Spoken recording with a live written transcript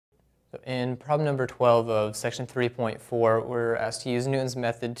So in problem number 12 of section 3.4, we're asked to use Newton's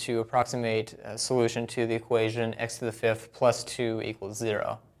method to approximate a solution to the equation x to the fifth plus 2 equals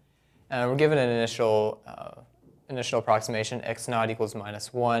 0. We're given an initial approximation, x naught equals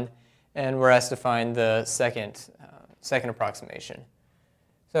minus 1, and we're asked to find the second approximation.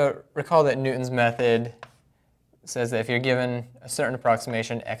 So recall that Newton's method says that if you're given a certain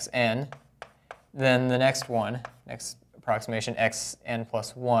approximation, xn, then the next approximation, xn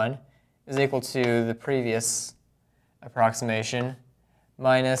plus 1, is equal to the previous approximation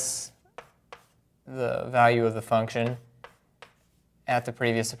minus the value of the function at the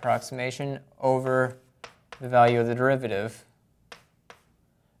previous approximation over the value of the derivative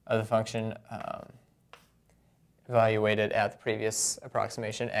of the function evaluated at the previous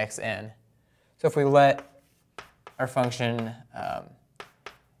approximation, xn. So if we let our function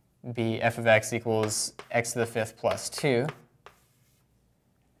be f of x equals x to the fifth plus 2,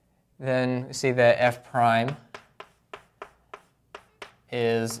 then we see that f prime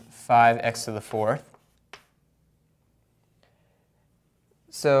is 5x to the fourth.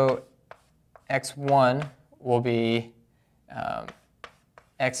 So x1 will be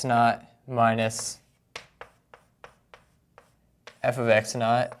x naught minus f of x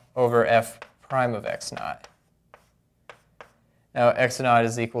naught over f prime of x naught. Now x naught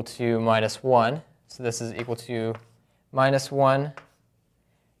is equal to minus 1, so this is equal to minus 1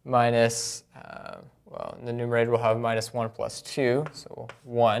 minus, well, in the numerator we'll have minus 1 plus 2, so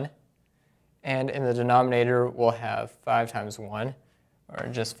 1. And in the denominator we'll have 5 times 1, or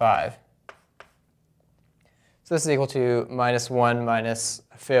just 5. So this is equal to minus 1 minus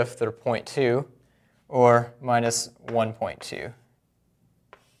a fifth, or 0.2, or minus 1.2.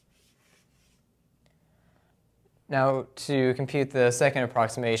 Now to compute the second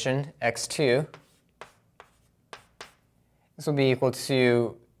approximation, x2, this will be equal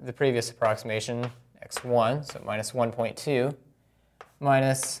to the previous approximation, x1, so minus 1.2,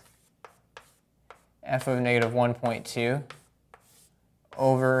 minus f of negative 1.2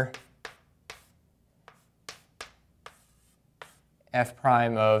 over f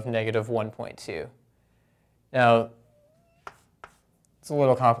prime of negative 1.2. Now, it's a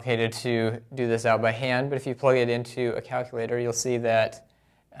little complicated to do this out by hand, but if you plug it into a calculator, you'll see that,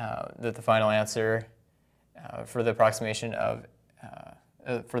 that the final answer for the approximation of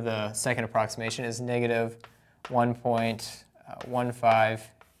for the second approximation is negative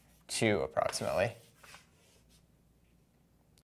 1.152 approximately.